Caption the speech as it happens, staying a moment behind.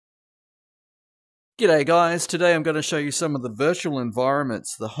G'day guys, today I'm going to show you some of the virtual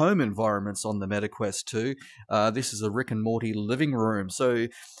environments, the home environments on the MetaQuest 2. This is a Rick and Morty living room, so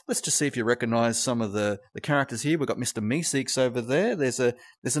let's just see if you recognize some of the characters here. We've got Mr. Meeseeks over there. There's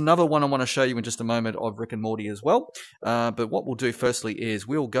another one I want to show you in just a moment of Rick and Morty as well. But what we'll do firstly is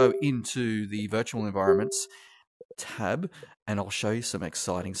we'll go into the virtual environments tab and I'll show you some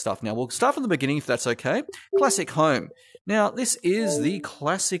exciting stuff. Now we'll start from the beginning if that's okay. Classic home. Now this is the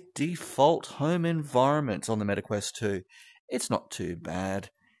classic default home environment on the MetaQuest 2. It's not too bad.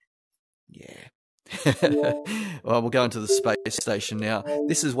 Yeah. Well, we'll go into the space station now.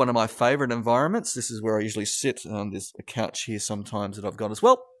 This is one of my favorite environments. This is where I usually sit. There's a couch here sometimes that I've got as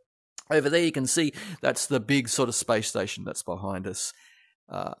well. Over there you can see that's the big sort of space station that's behind us.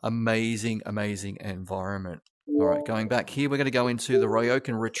 Amazing environment. All right, going back here, we're going to go into the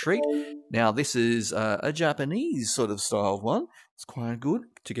Ryokan Retreat. Now, this is a Japanese sort of styled one. It's quite good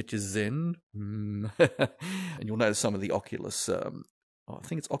to get your zen. And you'll notice some of the Oculus, I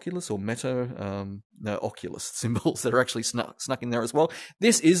think it's Oculus or Meta, no, Oculus symbols that are actually snuck in there as well.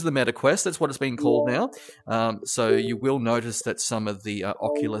 This is the MetaQuest. That's what it's being called now. So you will notice that some of the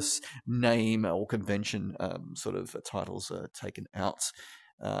Oculus name or convention sort of titles are taken out.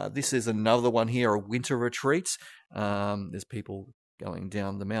 This is another one here, a winter retreat. There's people going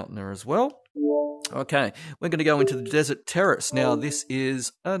down the mountain there as well. Okay, we're going to go into the desert terrace. Now, this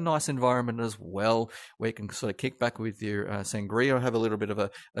is a nice environment as well, where you can sort of kick back with your sangria, have a little bit of a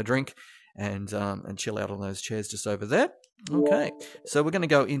drink, and chill out on those chairs just over there. Okay, so we're going to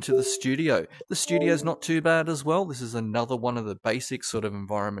go into the studio. The studio's not too bad as well. This is another one of the basic sort of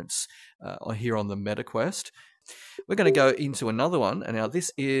environments here on the MetaQuest. We're going to go into another one, and now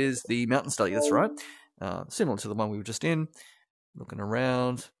this is the mountain study, that's right. Similar to the one we were just in. Looking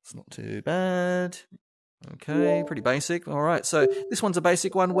around, it's not too bad. Okay, pretty basic. All right, so this one's a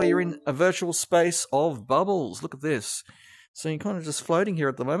basic one where you're in a virtual space of bubbles. Look at this. So you're kind of just floating here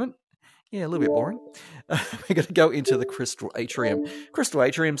at the moment. Yeah, a little bit boring. We're going to go into the Crystal Atrium. Crystal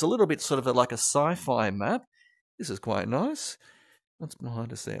Atrium's a little bit sort of like a sci-fi map. This is quite nice. What's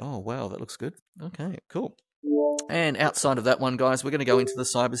behind us there? Oh, wow, that looks good. Okay, cool. And outside of that one, guys, we're going to go into the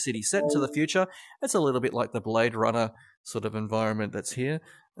Cyber City, set into the future. It's a little bit like the Blade Runner sort of environment that's here.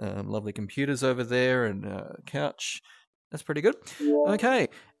 Lovely computers over there and couch. That's pretty good. Okay,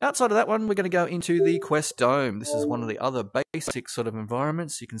 outside of that one, we're going to go into the Quest Dome. This is one of the other basic sort of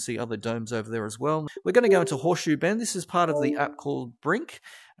environments. You can see other domes over there as well. We're going to go into Horseshoe Bend. This is part of the app called BRINK.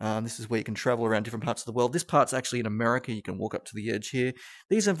 This is where you can travel around different parts of the world. This part's actually in America. You can walk up to the edge here.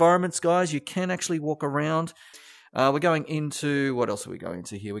 These environments, guys, you can actually walk around. We're going into, what else are we going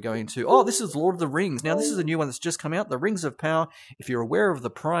to here? We're going to, oh, this is Lord of the Rings. Now, this is a new one that's just come out, The Rings of Power. If you're aware of the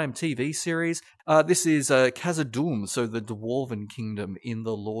Prime TV series, this is Khazad-dum, so the Dwarven Kingdom in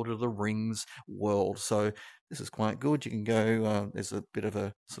the Lord of the Rings world. So this is quite good. You can go, there's a bit of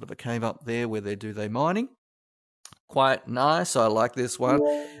a sort of a cave up there where they do their mining. Quite nice. I like this one.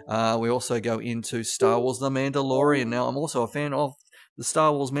 We also go into Star Wars The Mandalorian. Now, I'm also a fan of the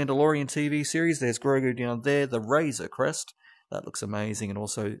Star Wars Mandalorian TV series. There's Grogu down there, the Razor Crest. That looks amazing. And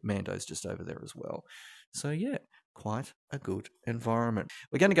also Mando's just over there as well. So, yeah, quite a good environment.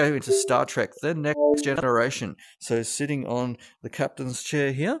 We're going to go into Star Trek, The Next Generation. So, sitting on the captain's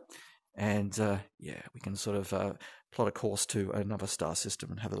chair here. And, yeah, we can sort of plot a course to another star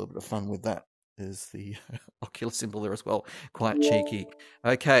system and have a little bit of fun with that. There's the Oculus symbol there as well. Quite cheeky.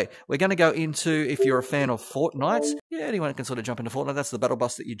 Okay, we're going to go into, if you're a fan of Fortnite, yeah, anyone can sort of jump into Fortnite. That's the battle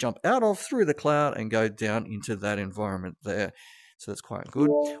bus that you jump out of through the cloud and go down into that environment there. So that's quite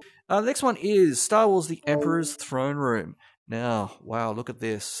good. The next one is Star Wars The Emperor's Throne Room. Now, wow, look at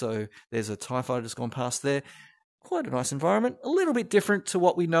this. So there's a TIE fighter just gone past there. Quite a nice environment. A little bit different to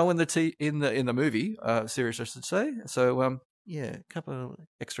what we know in the movie series, I should say. So, yeah, a couple of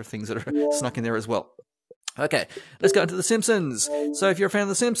extra things that are snuck in there as well. Okay, let's go into The Simpsons. So if you're a fan of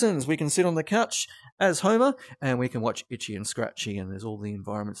The Simpsons, we can sit on the couch as Homer, and we can watch Itchy and Scratchy, and there's all the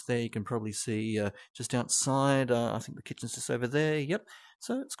environments there. You can probably see just outside, I think the kitchen's just over there. Yep,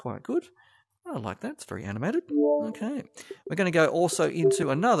 so it's quite good. I like that. It's very animated. Okay, we're going to go also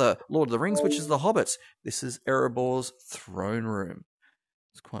into another Lord of the Rings, which is The Hobbit. This is Erebor's throne room.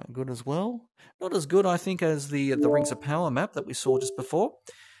 It's quite good as well. Not as good, I think, as the Rings of Power map that we saw just before.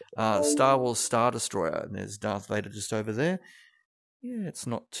 Star Wars Star Destroyer. And there's Darth Vader just over there. Yeah, it's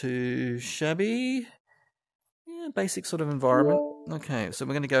not too shabby. Yeah, basic sort of environment. Okay, so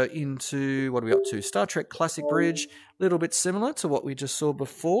we're going to go into, what are we up to? Star Trek Classic Bridge. A little bit similar to what we just saw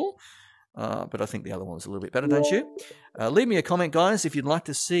before. But I think the other one's a little bit better, don't you? Leave me a comment, guys, if you'd like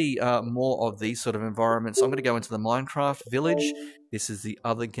to see more of these sort of environments. I'm going to go into the Minecraft village. This is the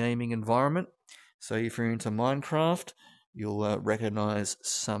other gaming environment. So if you're into Minecraft, you'll recognize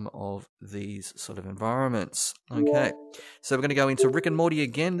some of these sort of environments. Okay, so we're going to go into Rick and Morty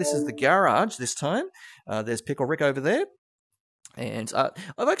again. This is the garage this time. There's Pickle Rick over there. And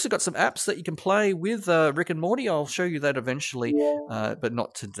I've actually got some apps that you can play with Rick and Morty. I'll show you that eventually, but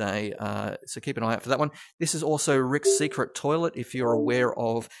not today. So keep an eye out for that one. This is also Rick's secret toilet, if you're aware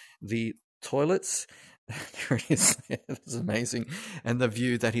of the toilets. There it is. That's amazing. And the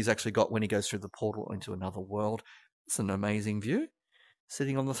view that he's actually got when he goes through the portal into another world. It's an amazing view.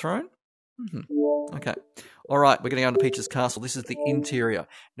 Sitting on the throne. Okay. All right, we're going to go into Peach's castle. This is the interior.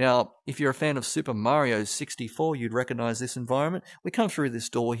 Now, if you're a fan of Super Mario 64, you'd recognize this environment. We come through this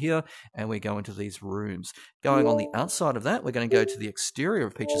door here, and we go into these rooms. Going on the outside of that, we're going to go to the exterior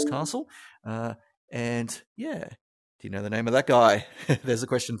of Peach's castle. And, yeah, do you know the name of that guy? There's a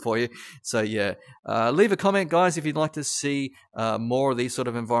question for you. So, yeah, leave a comment, guys, if you'd like to see more of these sort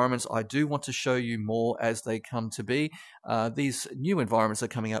of environments. I do want to show you more as they come to be. These new environments are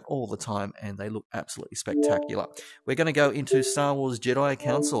coming out all the time, and they look absolutely spectacular. We're going to go into Star Wars Jedi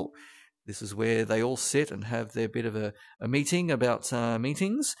Council. This is where they all sit and have their bit of a meeting about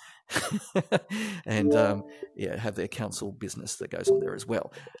meetings. And, yeah, have their council business that goes on there as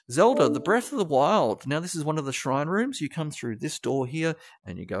well. Zelda, the Breath of the Wild. Now, this is one of the shrine rooms. You come through this door here,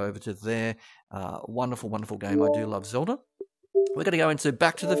 and you go over to there. Wonderful, wonderful game. I do love Zelda. We're going to go into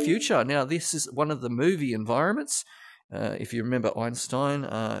Back to the Future. Now, this is one of the movie environments. If you remember Einstein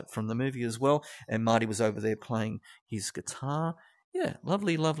from the movie as well, and Marty was over there playing his guitar. Yeah,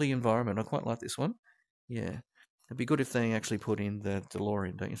 lovely, lovely environment. I quite like this one. Yeah, it'd be good if they actually put in the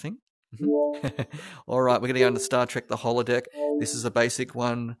DeLorean, don't you think? All right, we're going to go into Star Trek The Holodeck. This is a basic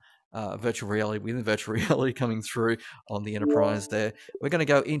one, virtual reality, with virtual reality coming through on the Enterprise there. We're going to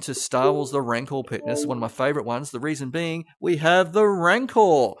go into Star Wars The Rancor Pit. This is one of my favourite ones. The reason being, we have the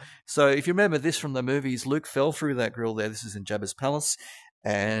Rancor. So if you remember this from the movies, Luke fell through that grill there. This is in Jabba's palace.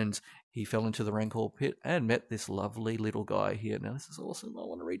 And he fell into the Rancor pit and met this lovely little guy here. Now, this is awesome. I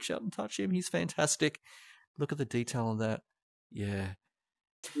want to reach out and touch him. He's fantastic. Look at the detail on that. Yeah.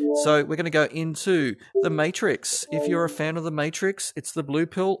 So we're going to go into the Matrix. If you're a fan of the Matrix, it's the blue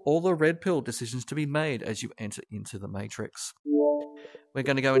pill or the red pill decisions to be made as you enter into the Matrix. We're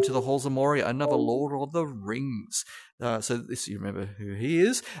going to go into the Halls of Moria, another Lord of the Rings. So this, you remember who he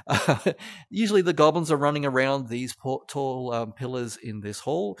is. Usually the goblins are running around these tall pillars in this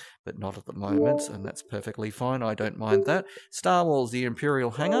hall, but not at the moment, and that's perfectly fine. I don't mind that. Star Wars, the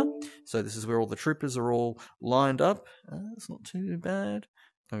Imperial Hangar. So this is where all the troopers are all lined up. It's not too bad.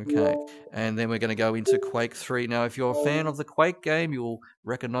 Okay, and then we're going to go into Quake 3. Now, if you're a fan of the Quake game, you'll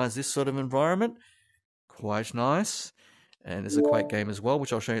recognize this sort of environment. Quite nice. And there's a Quake game as well,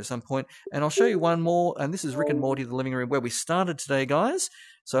 which I'll show you at some point. And I'll show you one more, and this is Rick and Morty, the living room, where we started today, guys.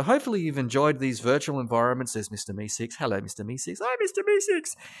 So hopefully you've enjoyed these virtual environments. There's Mr. Me6. Hello, Mr. Me6. Hi, Mr.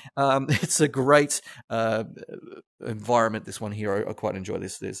 Me6. It's a great environment, this one here. I quite enjoy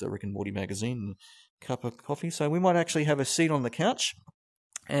this. There's a Rick and Morty magazine and a cup of coffee. So we might actually have a seat on the couch,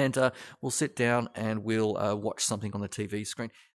 and we'll sit down and we'll watch something on the TV screen.